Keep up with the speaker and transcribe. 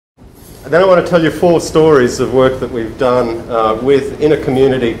And then I want to tell you 4 stories of work that we've done in a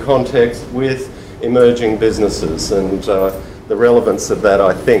community context with emerging businesses, and the relevance of that,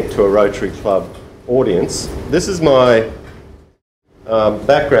 I think, to a Rotary Club audience. This is my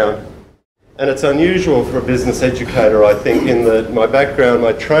background, and it's unusual for a business educator, I think, in that my background,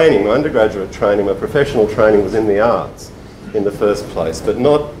 my training, my undergraduate training, my professional training was in the arts in the first place, but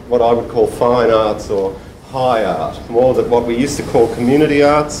not what I would call fine arts or high art, more than what we used to call community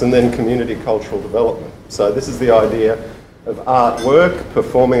arts and then community cultural development. So this is the idea of artwork,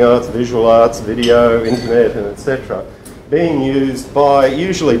 performing arts, visual arts, video, internet, and etc., being used by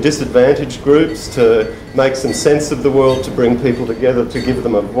usually disadvantaged groups to make some sense of the world, to bring people together, to give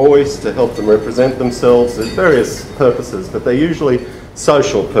them a voice, to help them represent themselves. There's various purposes, but they're usually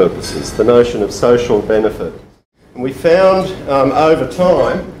social purposes, the notion of social benefit. And we found over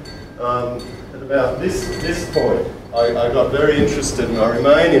time, at about this point, I got very interested, and I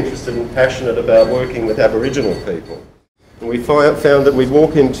remain interested and passionate about working with Aboriginal people. And we found that we'd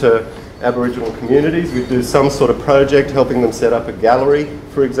walk into Aboriginal communities, we'd do some sort of project helping them set up a gallery,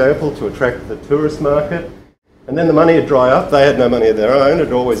 for example, to attract the tourist market. And then the money would dry up. They had no money of their own.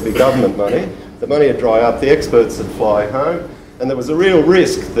 It'd always be government money. The money would dry up. The experts would fly home. And there was a real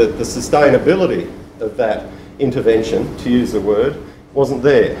risk that the sustainability of that intervention, to use a word, wasn't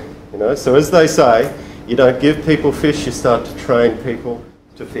there. You know? So as they say, you don't give people fish, you start to train people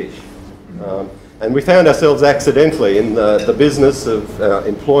to fish. And we found ourselves accidentally in the business of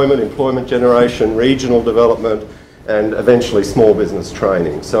employment generation, regional development, and eventually small business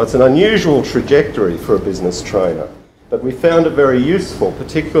training. So it's an unusual trajectory for a business trainer. But we found it very useful,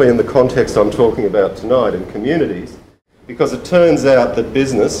 particularly in the context I'm talking about tonight in communities, because it turns out that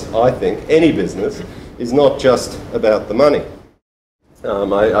business, I think, any business, is not just about the money.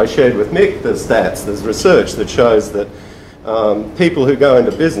 I shared with Mick the stats, there's research that shows that people who go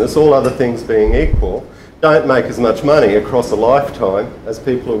into business, all other things being equal, don't make as much money across a lifetime as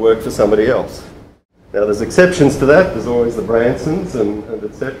people who work for somebody else. Now there's exceptions to that, there's always the Bransons and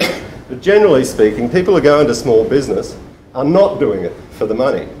etc. But generally speaking, people who go into small business are not doing it for the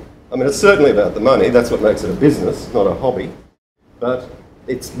money. I mean, it's certainly about the money, that's what makes it a business, not a hobby. But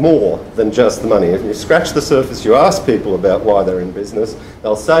it's more than just the money. If you scratch the surface, you ask people about why they're in business,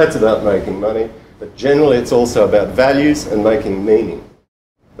 they'll say it's about making money, but generally it's also about values and making meaning.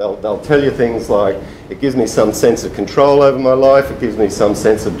 They'll tell you things like, it gives me some sense of control over my life, it gives me some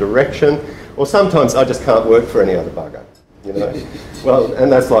sense of direction, or sometimes I just can't work for any other bugger, you know. Well,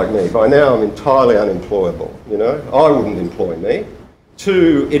 and that's like me. By now I'm entirely unemployable, you know. I wouldn't employ me.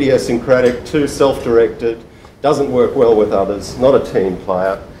 Too idiosyncratic, too self-directed, doesn't work well with others, not a team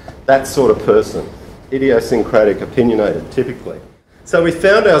player, that sort of person. Idiosyncratic, opinionated, typically. So we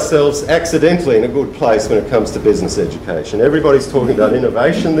found ourselves accidentally in a good place when it comes to business education. Everybody's talking about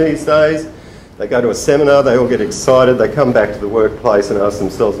innovation these days. They go to a seminar, they all get excited, they come back to the workplace and ask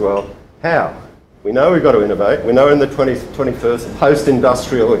themselves, well, how? We know we've got to innovate. We know in the 21st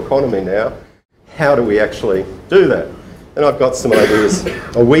post-industrial economy now, how do we actually do that? And I've got some ideas,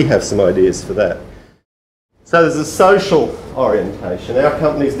 or we have some ideas for that. So there's a social orientation. Our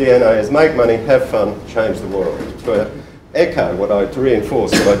company's DNA is make money, have fun, change the world. To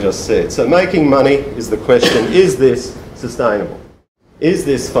reinforce what I just said. So making money is the question, is this sustainable? Is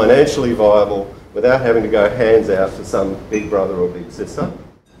this financially viable without having to go hands out to some big brother or big sister?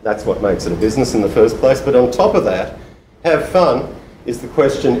 That's what makes it a business in the first place. But on top of that, have fun is the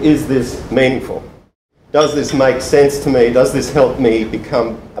question, is this meaningful? Does this make sense to me? Does this help me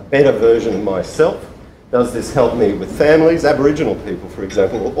become a better version of myself? Does this help me with families? Aboriginal people, for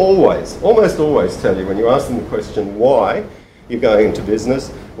example, will almost always tell you, when you ask them the question why you're going into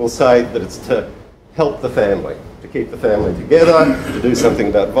business, will say that it's to help the family, to keep the family together, to do something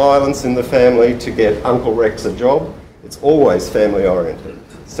about violence in the family, to get Uncle Rex a job. It's always family oriented.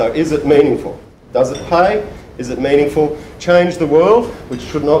 So is it meaningful? Does it pay? Is it meaningful? Change the world, which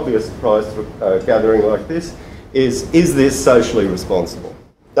should not be a surprise to a gathering like this, is this socially responsible?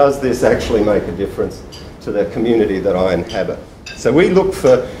 Does this actually make a difference to the community that I inhabit? So we look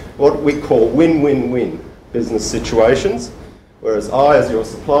for what we call win-win-win business situations, whereas I as your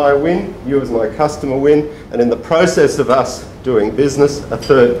supplier win, you as my customer win, and in the process of us doing business, a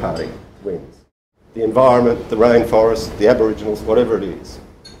third party wins. The environment, the rainforest, the Aboriginals, whatever it is.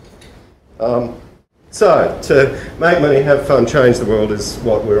 So to make money, have fun, change the world is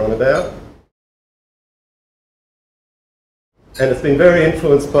what we're on about. And it's been very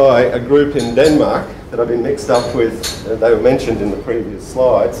influenced by a group in Denmark that I've been mixed up with, they were mentioned in the previous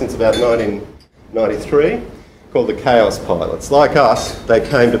slide, since about 1993, called the Chaos Pilots. Like us, they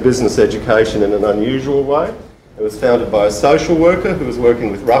came to business education in an unusual way, It was founded by a social worker who was working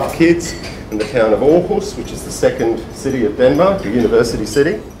with rough kids in the town of Aarhus, which is the second city of Denmark, a university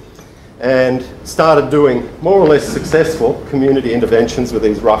city, and started doing more or less successful community interventions with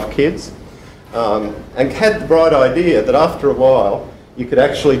these rough kids, and had the bright idea that after a while you could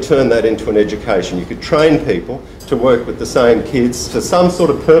actually turn that into an education. You could train people to work with the same kids to some sort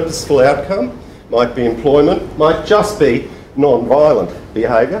of purposeful outcome. Might be employment, might just be non-violent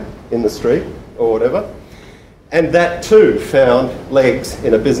behaviour in the street or whatever. And that too found legs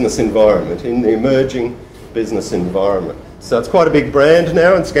in a business environment, in the emerging business environment. So it's quite a big brand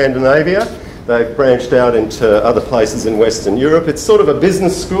now in Scandinavia. They've branched out into other places in Western Europe. It's sort of a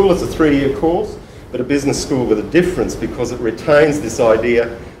business school, it's a 3-year course, but a business school with a difference because it retains this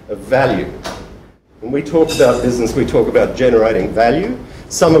idea of value. When we talk about business, we talk about generating value,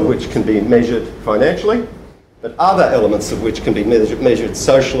 some of which can be measured financially, but other elements of which can be measured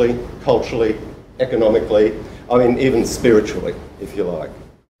socially, culturally, economically, I mean even spiritually, if you like.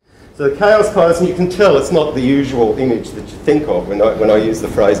 So the Chaos Pilots, and you can tell it's not the usual image that you think of when I use the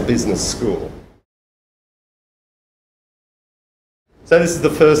phrase business school. So this is the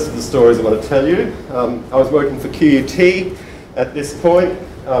first of the stories I want to tell you. I was working for QUT at this point.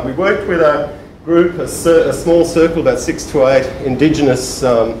 We worked with a group, a small circle, about 6 to 8 Indigenous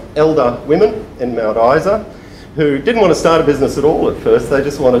elder women in Mount Isa, who didn't want to start a business at all at first. They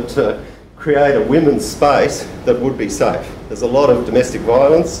just wanted to create a women's space that would be safe. There's a lot of domestic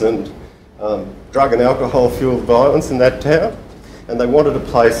violence and drug and alcohol fueled violence in that town, and they wanted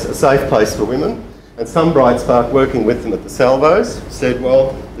a safe place for women. And some bright spark working with them at the Salvos said,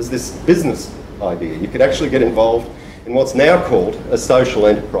 well, there's this business idea. You could actually get involved in what's now called a social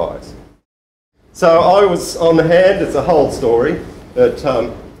enterprise. So I was on hand, it's a whole story, but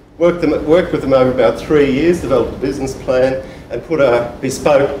worked with them over about 3 years, developed a business plan and put a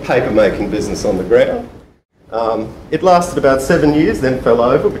bespoke paper making business on the ground. It lasted about 7 years, then fell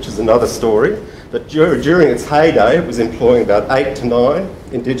over, which is another story. But during its heyday, it was employing about 8 to 9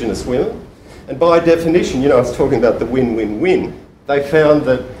 Indigenous women. And by definition, you know, I was talking about the win-win-win. They found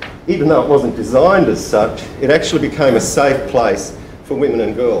that even though it wasn't designed as such, it actually became a safe place for women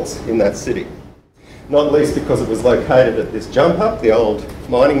and girls in that city. Not least because it was located at this jump up, the old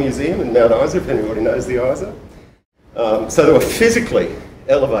mining museum in Mount Isa, if anybody knows the Isa. So they were physically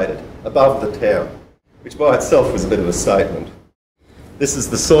elevated above the town, which by itself was a bit of a statement. This is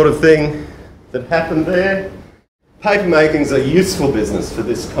the sort of thing that happened there. Paper making is a useful business for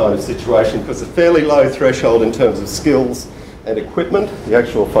this kind of situation because it's a fairly low threshold in terms of skills and equipment, the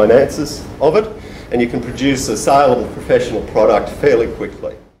actual finances of it, and you can produce a saleable professional product fairly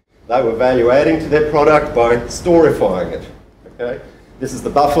quickly. They were value adding to their product by storifying it. Okay? This is the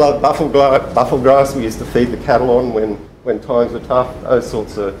buffalo grass we used to feed the cattle on when times were tough, those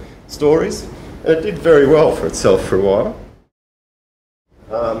sorts of stories. And it did very well for itself for a while.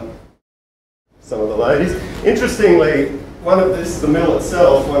 Some of the ladies. Interestingly, the mill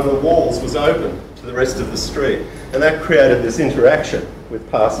itself, one of the walls was open to the rest of the street, and that created this interaction with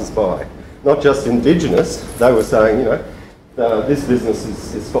passers-by. Not just Indigenous, they were saying, you know, this business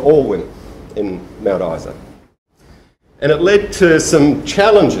is for all women in Mount Isa. And it led to some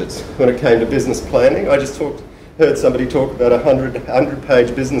challenges when it came to business planning. I just heard somebody talk about a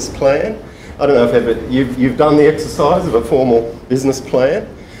 100-page business plan. I don't know if ever you've done the exercise of a formal business plan.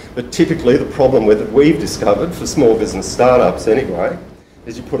 But typically the problem with it, we've discovered, for small business startups anyway,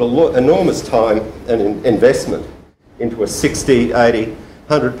 is you put enormous time and investment into a 60, 80,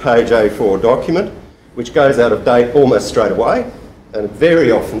 100-page A4 document, which goes out of date almost straight away, and it very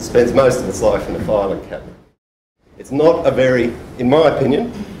often spends most of its life in a filing cabinet. It's not a very, in my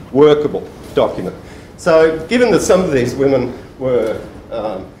opinion, workable document. So given that some of these women were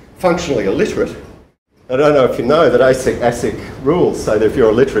functionally illiterate, I don't know if you know that ASIC rules say that if you're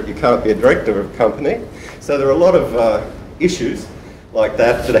illiterate you can't be a director of a company. So there are a lot of issues like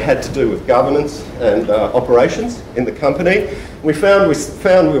that had to do with governance and operations in the company. We found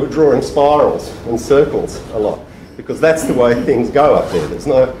we were drawing spirals and circles a lot because that's the way things go up there. There's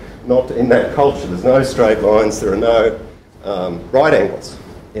not in that culture, there's no straight lines, there are no right angles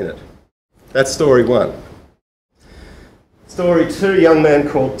in it. That's story one. Story two, a young man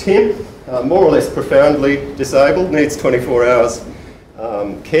called Tim, more or less profoundly disabled, needs 24 hours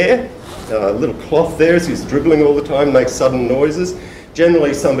care. A little cloth there, so he's dribbling all the time, makes sudden noises.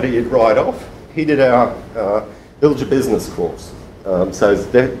 Generally somebody you'd write off. He did our Build Your Business course. So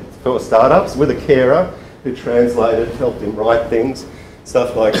for startups with a carer who translated, helped him write things,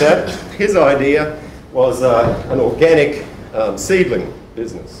 stuff like that. His idea was an organic seedling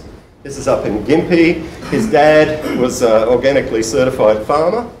business. This is up in Gympie. His dad was an organically certified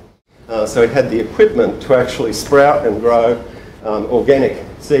farmer. so he had the equipment to actually sprout and grow organic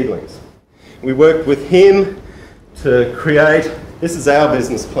seedlings. We worked with him to create, this is our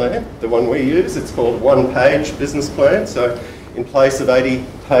business plan, the one we use. It's called a one-page business plan. So in place of 80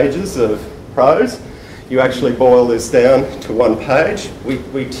 pages of prose, you actually boil this down to one page.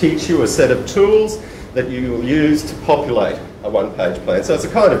 We teach you a set of tools that you will use to populate a one-page plan. So it's a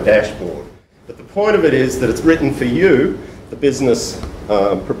kind of dashboard. But the point of it is that it's written for you, the business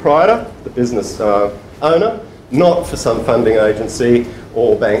proprietor, the business owner, not for some funding agency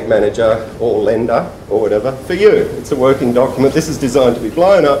or bank manager or lender or whatever. For you, it's a working document. This is designed to be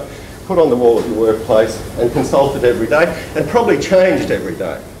blown up, put on the wall of your workplace and consulted every day, and probably changed every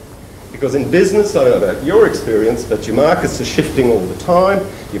day. Because in business, I don't know about your experience, but your markets are shifting all the time,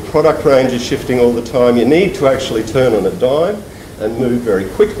 your product range is shifting all the time. You need to actually turn on a dime and move very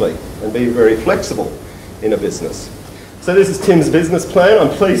quickly and be very flexible in a business. So this is Tim's business plan. I'm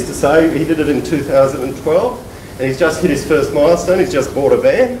pleased to say he did it in 2012, and he's just hit his first milestone. He's just bought a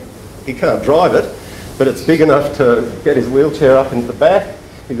van. He can't drive it, but it's big enough to get his wheelchair up into the back.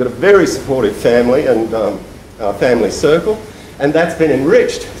 He's got a very supportive family and family circle. And that's been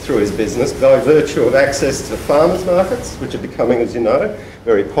enriched through his business by virtue of access to farmers markets, which are becoming, as you know,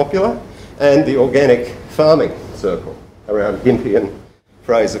 very popular, and the organic farming circle around Gympie and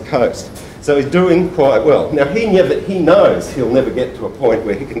Fraser Coast. So he's doing quite well. Now he knows he'll never get to a point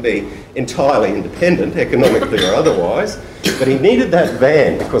where he can be entirely independent, economically or otherwise, but he needed that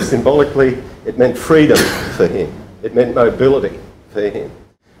van because symbolically it meant freedom for him. It meant mobility for him.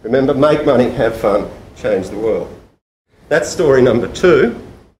 Remember, make money, have fun, change the world. That's story number 2.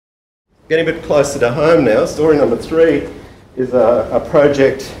 Getting a bit closer to home now, story number 3 is a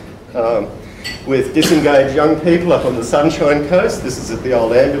project with disengaged young people up on the Sunshine Coast. This is at the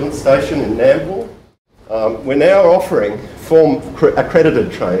old ambulance station in Nambour. We're now offering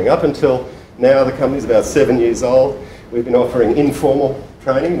accredited training. Up until now, the company's about 7 years old. We've been offering informal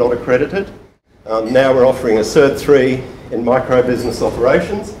training, not accredited. Now we're offering a Cert 3 in micro-business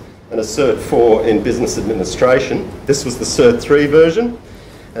operations and a Cert 4 in business administration. This was the Cert 3 version,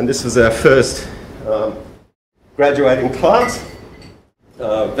 and this was our first graduating class.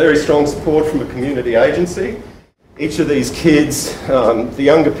 Very strong support from a community agency. Each of these kids, the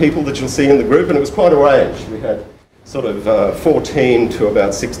younger people that you'll see in the group, and it was quite a range. We had sort of 14 to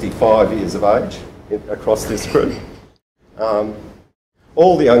about 65 years of age across this group.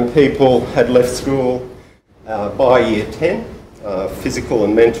 All the young people had left school by year 10. Physical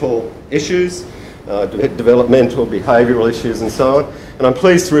and mental issues, developmental, behavioural issues and so on. And I'm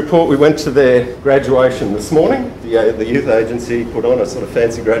pleased to report we went to their graduation this morning. The youth agency put on a sort of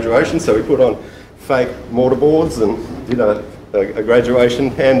fancy graduation, so we put on fake mortarboards and did a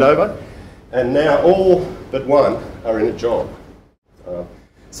graduation handover. And now all but one are in a job.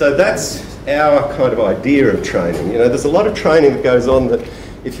 So that's our kind of idea of training. You know, there's a lot of training that goes on that,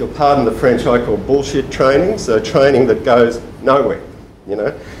 if you'll pardon the French, I call bullshit training, so training that goes nowhere, you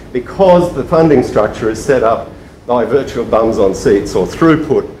know, because the funding structure is set up by virtue of bums on seats or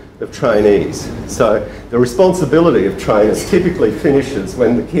throughput of trainees. So the responsibility of trainers typically finishes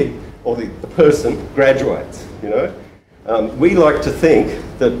when the kid or the person graduates, you know. We like to think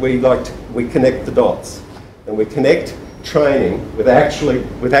that we connect the dots, and we connect training with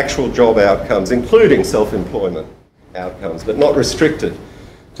actual job outcomes, including self-employment outcomes, but not restricted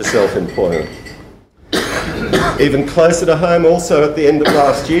to self-employment. Even closer to home, also at the end of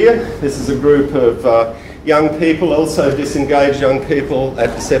last year, this is a group of young people, also disengaged young people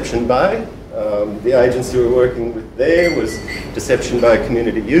at Deception Bay. The agency we were working with there was Deception Bay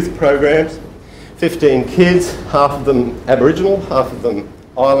Community Youth Programs. 15 kids, half of them Aboriginal, half of them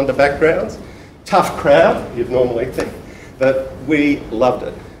Islander backgrounds. Tough crowd, you'd normally think, but we loved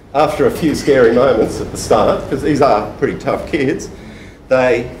it. After a few scary moments at the start, because these are pretty tough kids,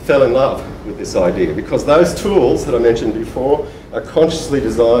 they fell in love with this idea, because those tools that I mentioned before are consciously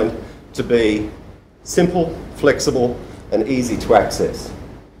designed to be simple, flexible, and easy to access.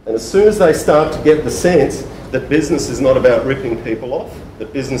 And as soon as they start to get the sense that business is not about ripping people off,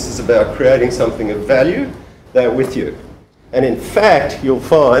 that business is about creating something of value, they're with you. And in fact, you'll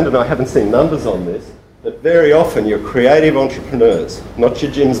find, and I haven't seen numbers on this, that very often your creative entrepreneurs, not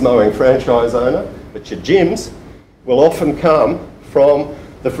your Jim's Mowing franchise owner, but your Jims, will often come from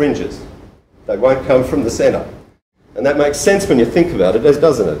the fringes. They won't come from the centre. And that makes sense when you think about it,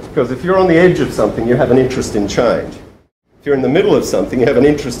 doesn't it? Because if you're on the edge of something, you have an interest in change. If you're in the middle of something, you have an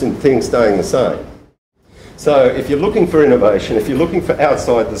interest in things staying the same. So if you're looking for innovation, if you're looking for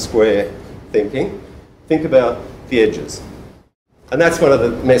outside the square thinking, think about the edges. And that's one of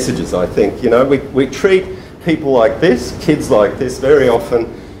the messages, I think. You know, we treat people like this, kids like this, very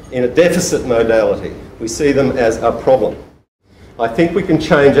often in a deficit modality. We see them as a problem. I think we can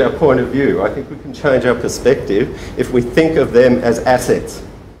change our point of view. I think we can change our perspective if we think of them as assets.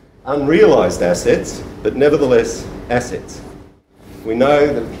 Unrealised assets, but nevertheless assets. We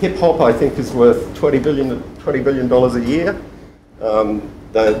know that hip-hop, I think, is worth $20 billion a year.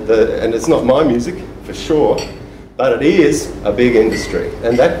 And it's not my music, for sure, but it is a big industry.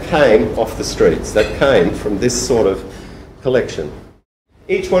 And that came off the streets. That came from this sort of collection.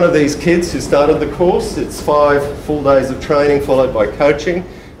 Each one of these kids who started the course, it's 5 full days of training followed by coaching,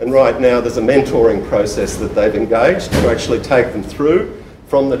 and right now there's a mentoring process that they've engaged to actually take them through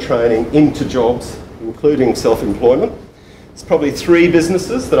from the training into jobs, including self-employment. There's probably 3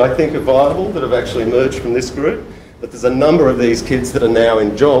 businesses that I think are viable that have actually emerged from this group, but there's a number of these kids that are now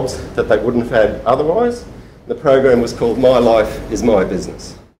in jobs that they wouldn't have had otherwise. The program was called My Life is My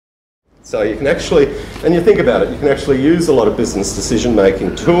Business. So you can actually, and you think about it, you can actually use a lot of business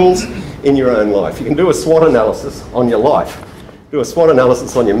decision-making tools in your own life. You can do a SWOT analysis on your life. Do a SWOT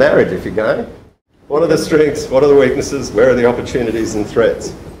analysis on your marriage if you're going. What are the strengths? What are the weaknesses? Where are the opportunities and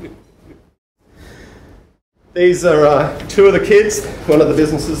threats? These are 2 of the kids, one of the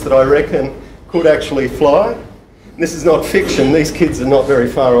businesses that I reckon could actually fly. And this is not fiction. These kids are not very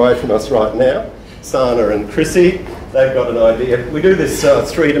far away from us right now. Sana and Chrissy, they've got an idea. We do this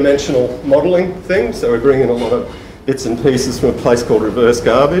 3-dimensional modelling thing, so we bring in a lot of bits and pieces from a place called Reverse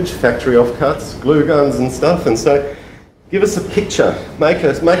Garbage, factory offcuts, glue guns and stuff, and so give us a picture, make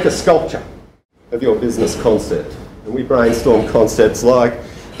a sculpture of your business concept. And we brainstorm concepts like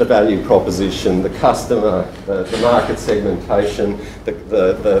the value proposition, the customer, the market segmentation,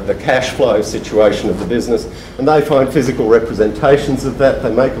 the cash flow situation of the business, and they find physical representations of that.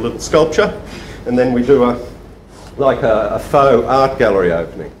 They make a little sculpture, and then we do a faux art gallery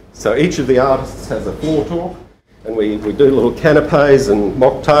opening. So each of the artists has a floor talk, and we do little canapes and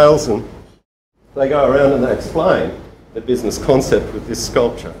mocktails, and they go around and they explain the business concept with this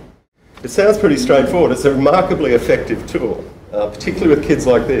sculpture. It sounds pretty straightforward. It's a remarkably effective tool, particularly with kids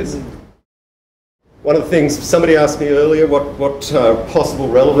like this. One of the things, somebody asked me earlier, what possible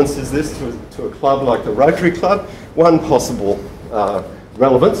relevance is this to a club like the Rotary Club? One possible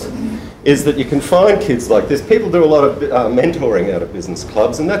relevance is that you can find kids like this. People do a lot of mentoring out of business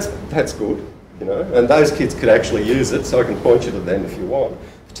clubs, and that's good, you know, and those kids could actually use it, so I can point you to them if you want,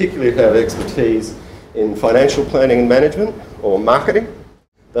 particularly if they have expertise in financial planning and management or marketing.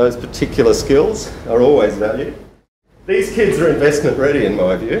 Those particular skills are always valued. These kids are investment ready in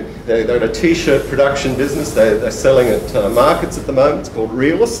my view. They've got a t-shirt production business. They're selling at markets at the moment. It's called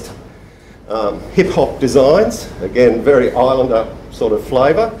Realist. Hip-hop designs, again, very Islander sort of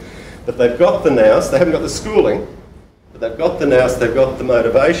flavour. But they've got the nous, they haven't got the schooling, but they've got the nous, they've got the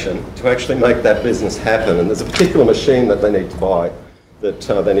motivation to actually make that business happen. And there's a particular machine that they need to buy that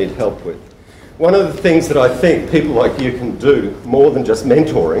they need help with. One of the things that I think people like you can do, more than just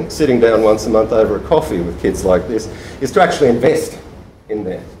mentoring, sitting down once a month over a coffee with kids like this, is to actually invest in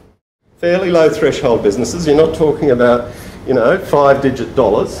them. Fairly low threshold businesses. You're not talking about, you know, 5-digit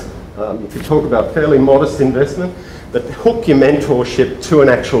dollars. If you talk about fairly modest investment, but hook your mentorship to an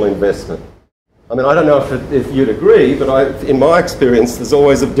actual investment. I mean, I don't know if you'd agree, but in my experience, there's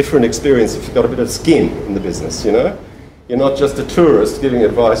always a different experience if you've got a bit of skin in the business, you know? You're not just a tourist giving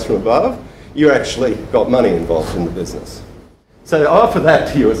advice from above. You actually got money involved in the business. So I offer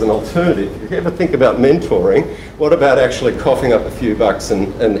that to you as an alternative. If you ever think about mentoring, what about actually coughing up a few bucks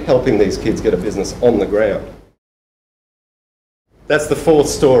and helping these kids get a business on the ground? That's the 4th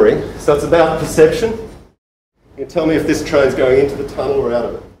story. So it's about perception. You can tell me if this train's going into the tunnel or out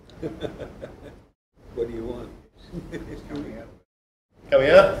of it. What do you want? It's coming out. Coming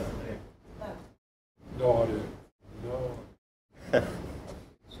out? No idea. No.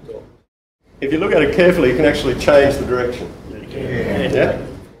 Stop. If you look at it carefully, you can actually change the direction. Yeah?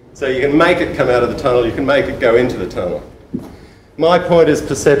 So you can make it come out of the tunnel, you can make it go into the tunnel. My point is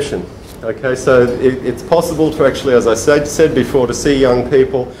perception. Okay, so it's possible to actually, as I said before, to see young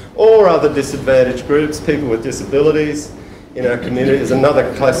people or other disadvantaged groups, people with disabilities in our community is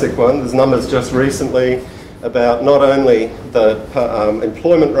another classic one. There's numbers just recently about not only the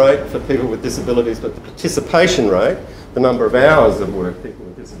employment rate for people with disabilities, but the participation rate, the number of hours of work people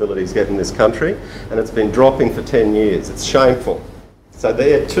with disabilities get in this country, and it's been dropping for 10 years. It's shameful. So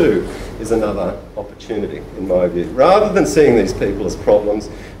there too is another opportunity, in my view. Rather than seeing these people as problems,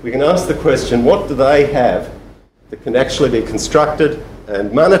 we can ask the question, what do they have that can actually be constructed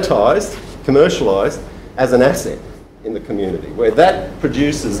and monetised, commercialised as an asset in the community, where that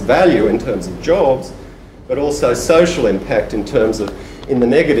produces value in terms of jobs, but also social impact in terms of, in the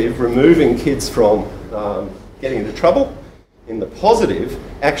negative, removing kids from getting into trouble, in the positive,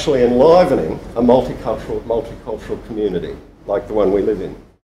 actually enlivening a multicultural community like the one we live in.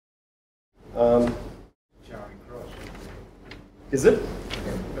 Charing Cross. Is it?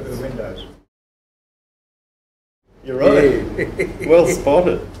 Look at the windows. You're right. Well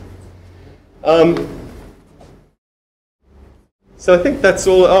spotted. So I think that's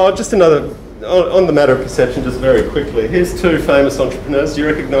all. Oh, just another, on the matter of perception, just very quickly. Here's two famous entrepreneurs. Do you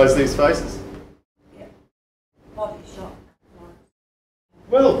recognise these faces? Yeah. Body shop.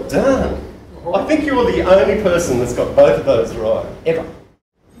 Well done. I think you're the only person that's got both of those right, ever.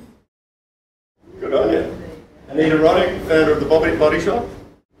 Good on you. Anita Roddick, founder of the Body Shop.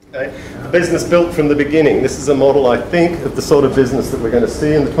 Okay. The business built from the beginning. This is a model, I think, of the sort of business that we're going to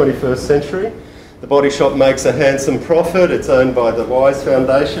see in the 21st century. The Body Shop makes a handsome profit. It's owned by the Wise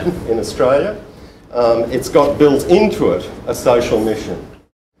Foundation in Australia. It's got built into it a social mission.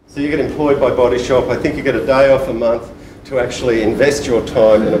 So you get employed by Body Shop. I think you get a day off a month to actually invest your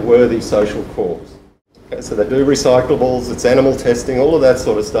time in a worthy social cause. Okay, so they do recyclables, it's animal testing, all of that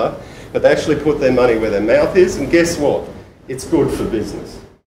sort of stuff, but they actually put their money where their mouth is, and guess what? It's good for business.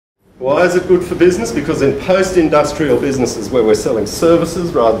 Why is it good for business? Because in post-industrial businesses where we're selling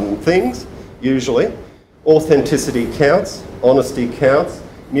services rather than things, usually, authenticity counts, honesty counts,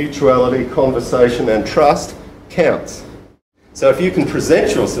 mutuality, conversation and trust counts. So if you can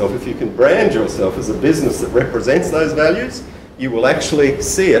present yourself, if you can brand yourself as a business that represents those values, you will actually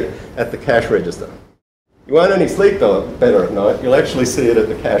see it at the cash register. You won't only sleep better at night, you'll actually see it at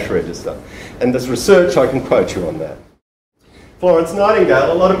the cash register. And there's research, I can quote you on that. Florence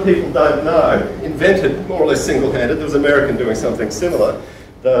Nightingale, a lot of people don't know, invented, more or less single-handed, there was an American doing something similar,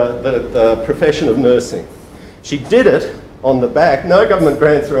 the profession of nursing. She did it on the back, no government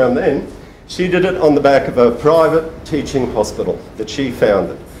grants around then, she did it on the back of a private teaching hospital that she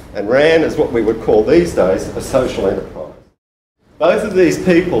founded and ran as what we would call these days a social enterprise. Both of these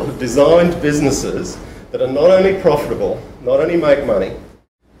people have designed businesses that are not only profitable, not only make money,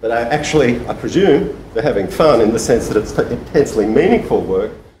 but are actually, I presume, they're having fun in the sense that it's intensely meaningful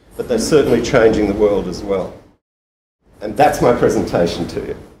work, but they're certainly changing the world as well. And that's my presentation to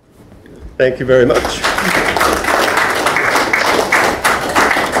you. Thank you very much.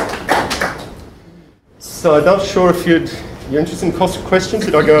 So I'm not sure if you're interested in questions.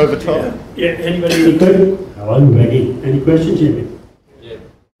 Did I go over time? Yeah. Anybody? Hello, Maggie. Any questions, Jimmy? Yeah.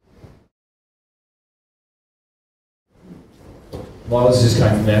 Well, this is just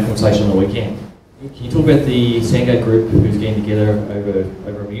coming from our conversation on the weekend. Can you talk about the Sandgate group who's getting together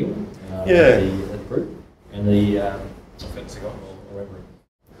over a meal? Yeah. The group and the I forgot, I'll remember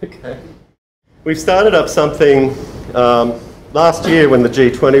it. Okay. We've started up something last year when the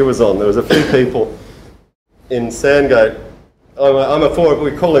G20 was on. There was a few people in Sandgate.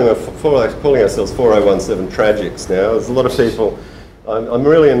 We're calling ourselves 4017 Tragics now. There's a lot of people. I'm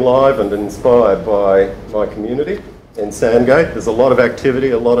really enlivened and inspired by my community in Sandgate. There's a lot of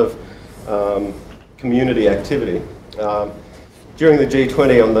activity, a lot of community activity. During the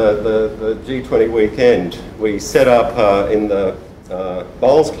G20, on the G20 weekend, we set up in the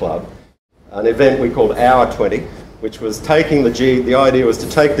Bowls Club an event we called Hour 20, which was taking the idea was to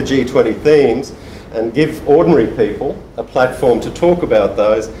take the G20 themes and give ordinary people a platform to talk about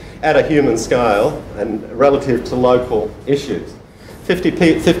those at a human scale and relative to local issues.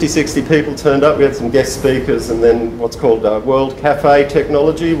 50, 60 people turned up. We had some guest speakers and then what's called World Cafe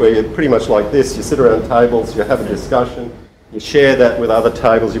technology, where you're pretty much like this. You sit around tables, you have a discussion, you share that with other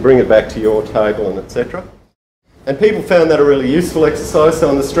tables, you bring it back to your table, and etc. And people found that a really useful exercise. So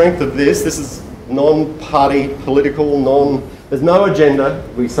on the strength of this is non-party, political, there's no agenda,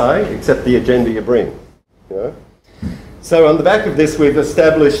 we say, except the agenda you bring. You know? So on the back of this, we've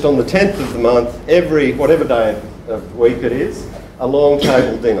established on the 10th of the month, whatever day of the week it is, a long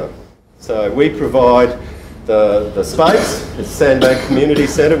table dinner. So we provide the space, it's Sandgate Community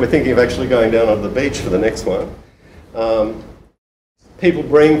Centre. We're thinking of actually going down onto the beach for the next one. People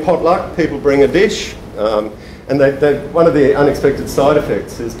bring potluck, people bring a dish, and one of the unexpected side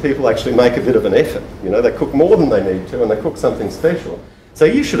effects is people actually make a bit of an effort. You know, they cook more than they need to, and they cook something special. So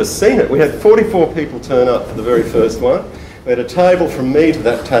you should have seen it. We had 44 people turn up for the very first one. We had a table from me to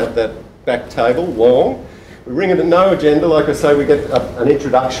that back table, long. We ring it at no agenda. Like I say, we get an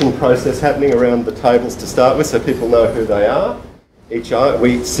introduction process happening around the tables to start with, so people know who they are.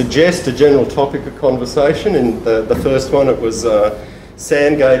 We suggest a general topic of conversation. In the first one, it was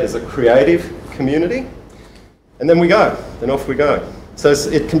Sandgate as a creative community. And then we go, then off we go. So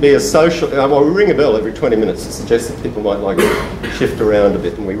it can be a social, well, we ring a bell every 20 minutes to suggest that people might like to shift around a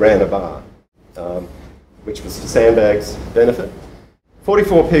bit, and we ran a bar, which was for Sandbag's benefit.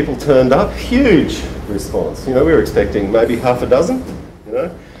 44 people turned up, huge response. You know, we were expecting maybe half a dozen, you you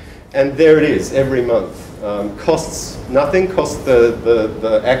know. And there it is, every month. Costs nothing, costs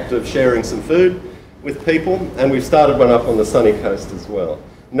the act of sharing some food with people, and we've started one up on the sunny coast as well.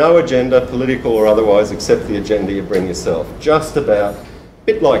 No agenda, political or otherwise, except the agenda you bring yourself. Just about, a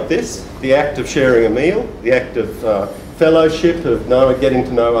bit like this, the act of sharing a meal, the act of fellowship, of getting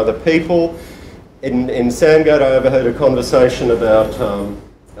to know other people. In Sandgate, I overheard a conversation about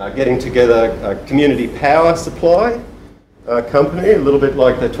getting together a community power supply company, a little bit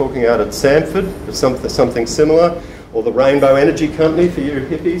like they're talking out at Sanford, or something similar, or the Rainbow Energy Company for you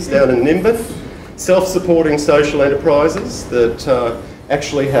hippies down in Nimbin. Self-supporting social enterprises that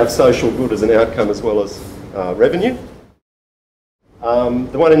actually have social good as an outcome as well as revenue.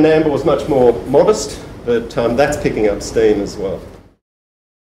 The one in Namba was much more modest, but that's picking up steam as well.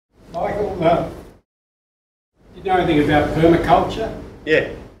 Michael, do you know anything about permaculture?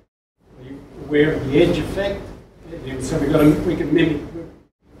 Yeah. Are you aware of the edge effect? So we can mimic,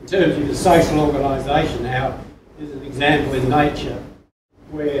 in terms of the social organisation, how there's an example in nature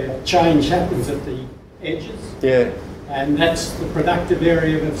where change happens at the edges. Yeah. And that's the productive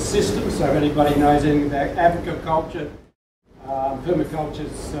area of the system. So if anybody knows anything about agriculture, permaculture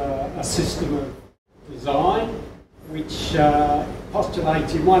is a system of design which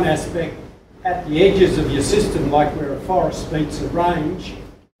postulates in one aspect at the edges of your system, like where a forest meets a range,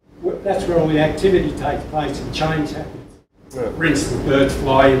 that's where all the activity takes place and change happens. Yeah. For instance, birds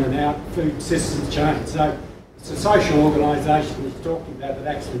fly in and out, food systems change. So it's a social organisation he's talking about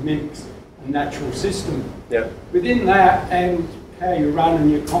that actually mimics a natural system. Yeah. Within that, and how you run and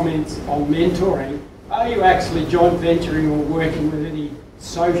your comments on mentoring, are you actually joint venturing or working with any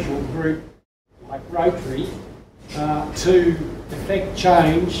social group like Rotary to effect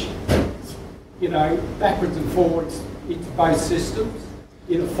change, you know, backwards and forwards into both systems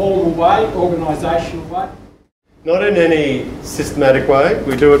in a formal way, organisational way? Not in any systematic way.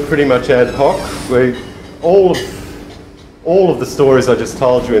 We do it pretty much ad hoc. All of the stories I just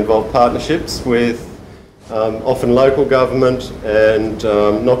told you involve partnerships with often local government and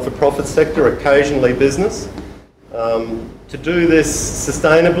not-for-profit sector, occasionally business. To do this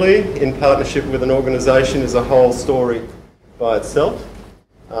sustainably in partnership with an organisation is a whole story by itself.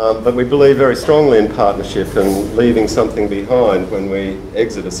 But we believe very strongly in partnership and leaving something behind when we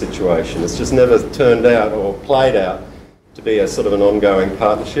exit a situation. It's just never turned out or played out to be a sort of an ongoing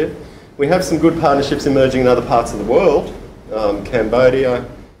partnership. We have some good partnerships emerging in other parts of the world, Cambodia,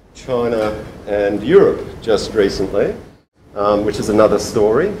 China and Europe just recently, which is another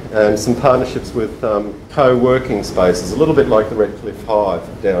story, and some partnerships with co-working spaces, a little bit like the Redcliffe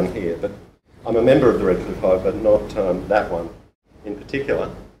Hive down here. But I'm a member of the Redcliffe Hive, but not that one in particular.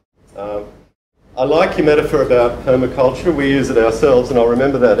 I like your metaphor about permaculture. We use it ourselves, and I'll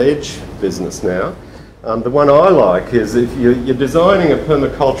remember that edge business now. The one I like is if you're designing a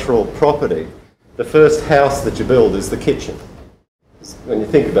permacultural property, the first house that you build is the kitchen. When you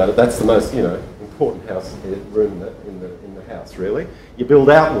think about it, that's the most important room in the house, really. You build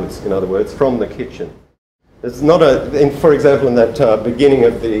outwards, in other words, from the kitchen. There's not for example, in that beginning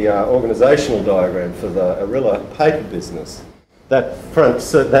of the organisational diagram for the Arilla paper business,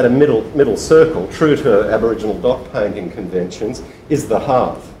 that middle circle, true to Aboriginal dot painting conventions, is the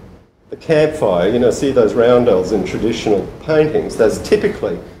hearth. The campfire, see those roundels in traditional paintings, there's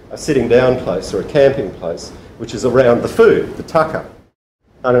typically a sitting down place or a camping place, which is around the food, the tucker.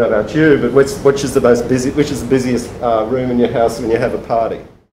 I don't know about you, but which is the busiest room in your house when you have a party?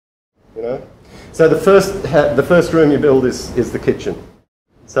 So the first room you build is the kitchen.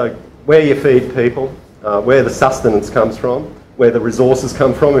 So where you feed people, where the sustenance comes from, where the resources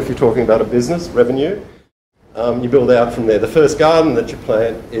come from if you're talking about a business, revenue. You build out from there. The first garden that you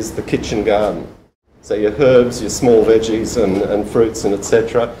plant is the kitchen garden. So your herbs, your small veggies and fruits and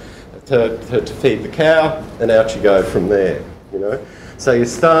etc. To feed the cow, and out you go from there, So you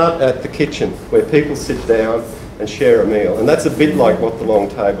start at the kitchen where people sit down and share a meal, and that's a bit like what the long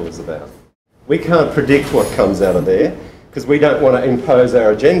table is about. We can't predict what comes out of there because we don't want to impose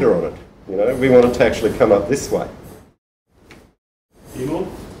our agenda on it. We want it to actually come up this way. Any more?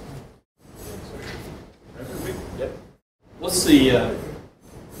 Yep. What's the...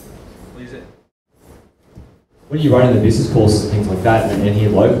 what is it? When you're running the business courses and things like that, and here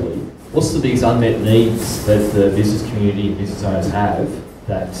locally, what's the biggest unmet needs that the business community and business owners have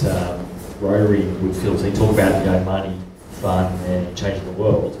that Rotary would fill? So you talk about money, fun, and changing the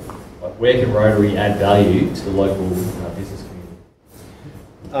world. Like, where can Rotary add value to the local business community?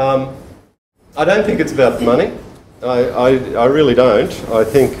 I don't think it's about the money. I really don't. I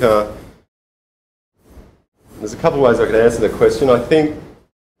think there's a couple of ways I could answer that question. I think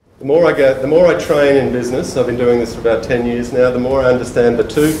The more I train in business, I've been doing this for about 10 years now, the more I understand the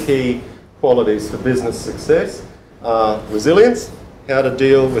two key qualities for business success are resilience, how to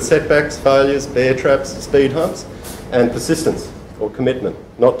deal with setbacks, failures, bear traps, speed humps, and persistence or commitment,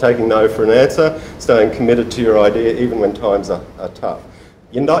 not taking no for an answer, staying committed to your idea even when times are tough.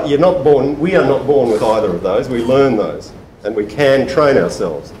 We are not born with either of those, we learn those, and we can train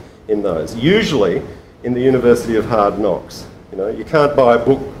ourselves in those, usually in the University of Hard Knocks. You know, you can't buy a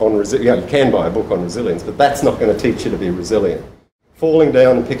book on resilience, you can buy a book on resilience, but that's not going to teach you to be resilient. Falling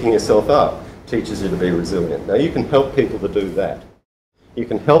down and picking yourself up teaches you to be resilient. Now, you can help people to do that. You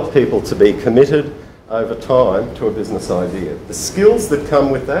can help people to be committed over time to a business idea. The skills that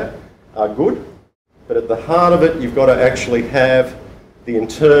come with that are good, but at the heart of it, you've got to actually have the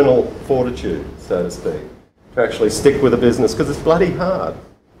internal fortitude, so to speak, to actually stick with a business, because it's bloody hard,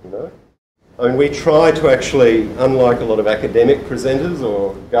 you know. I mean, we try to actually, unlike a lot of academic presenters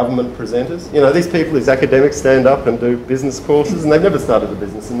or government presenters, you know, these people, these academics stand up and do business courses and they've never started a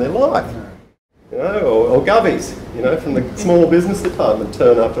business in their life. You know, or gubbies, you know, from the small business department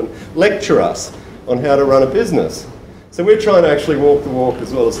turn up and lecture us on how to run a business. So we're trying to actually walk the walk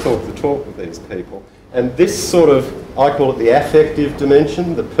as well as talk the talk with these people. And this sort of, I call it the affective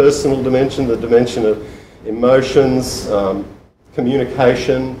dimension, the personal dimension, the dimension of emotions,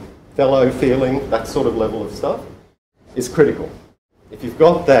 communication, fellow feeling, that sort of level of stuff, is critical. If you've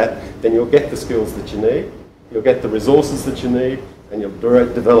got that, then you'll get the skills that you need, you'll get the resources that you need, and you'll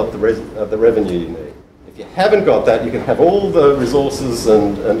develop the revenue you need. If you haven't got that, you can have all the resources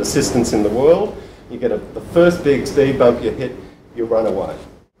and assistance in the world, you get the first big speed bump you hit, you run away,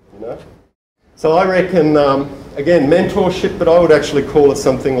 you know? So I reckon, again, mentorship, but I would actually call it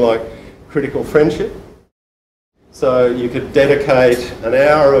something like critical friendship. So you could dedicate an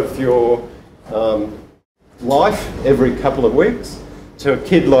hour of your life every couple of weeks to a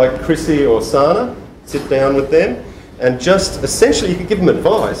kid like Chrissy or Sana, sit down with them, and just essentially, you could give them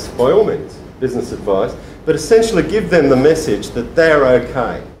advice, by all means, business advice, but essentially give them the message that they're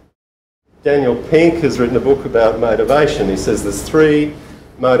okay. Daniel Pink has written a book about motivation. He says there's 3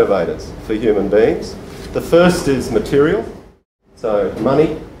 motivators for human beings. The first is material, so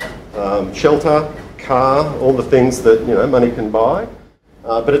money, shelter, car, all the things that, you know, money can buy.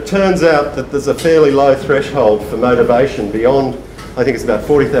 But it turns out that there's a fairly low threshold for motivation beyond, I think it's about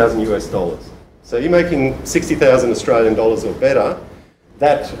 $40,000 US. So you're making 60,000 Australian dollars or better,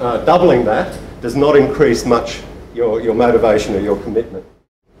 that doubling that does not increase much your motivation or your commitment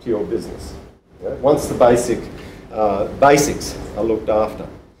to your business. You know, once the basics are looked after.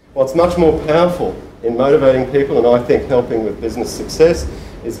 What's much more powerful in motivating people, and I think helping with business success,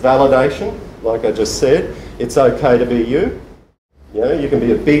 is validation. Like I just said, it's okay to be you. You know, you can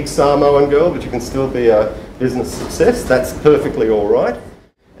be a big Samoan girl, but you can still be a business success. That's perfectly all right.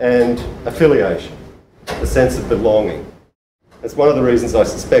 And affiliation, the sense of belonging. That's one of the reasons I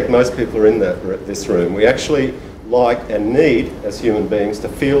suspect most people are in this room. We actually like and need, as human beings, to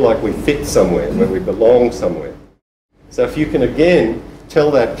feel like we fit somewhere, where we belong somewhere. So if you can, again, tell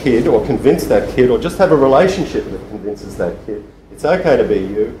that kid, or convince that kid, or just have a relationship that convinces that kid, it's okay to be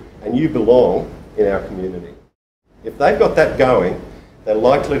you, and you belong in our community. If they've got that going, they're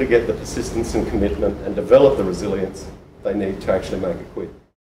likely to get the persistence and commitment and develop the resilience they need to actually make a quid.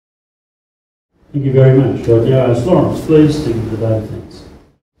 Thank you very much. Right, now, Lawrence, please take the vote of thanks.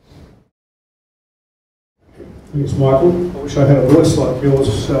 Thanks, Michael. I wish I had a voice like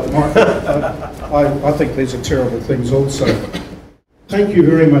yours, Michael. I think these are terrible things also. Thank you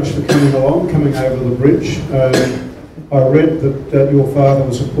very much for coming along, coming over the bridge. I read that your father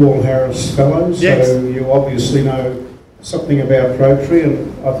was a Paul Harris Fellow, so yes. You obviously know something about Rotary, and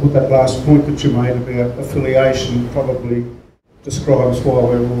I thought that last point that you made about affiliation probably describes why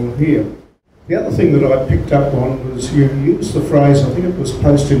we're all here. The other thing that I picked up on was you used the phrase, I think it was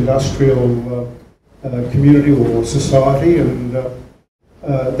post-industrial community or society, and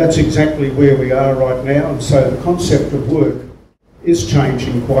that's exactly where we are right now. And so the concept of work is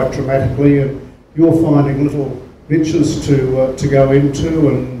changing quite dramatically, and you're finding little niches to go into,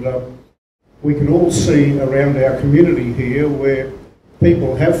 and we can all see around our community here where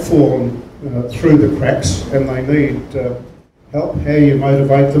people have fallen through the cracks and they need help. How you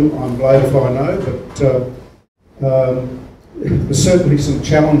motivate them, I'm blowed if I know, but there's certainly some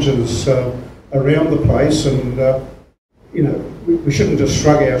challenges around the place, and you know, we shouldn't just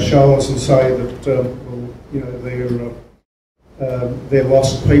shrug our shoulders and say that well, you know, they're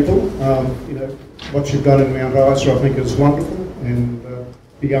lost people. You know, what you've done in Mount Isa, I think, is wonderful, and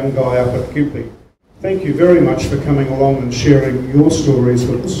the young guy up at Gympie. Thank you very much for coming along and sharing your stories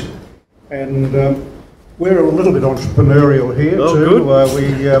with us. And we're a little bit entrepreneurial here too.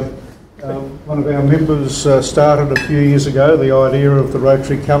 One of our members started a few years ago the idea of the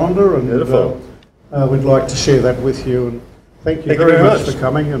Rotary calendar, and we'd like to share that with you. And thank you very much for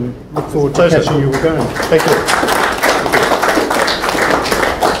coming, and look forward to catching you again. Thank you.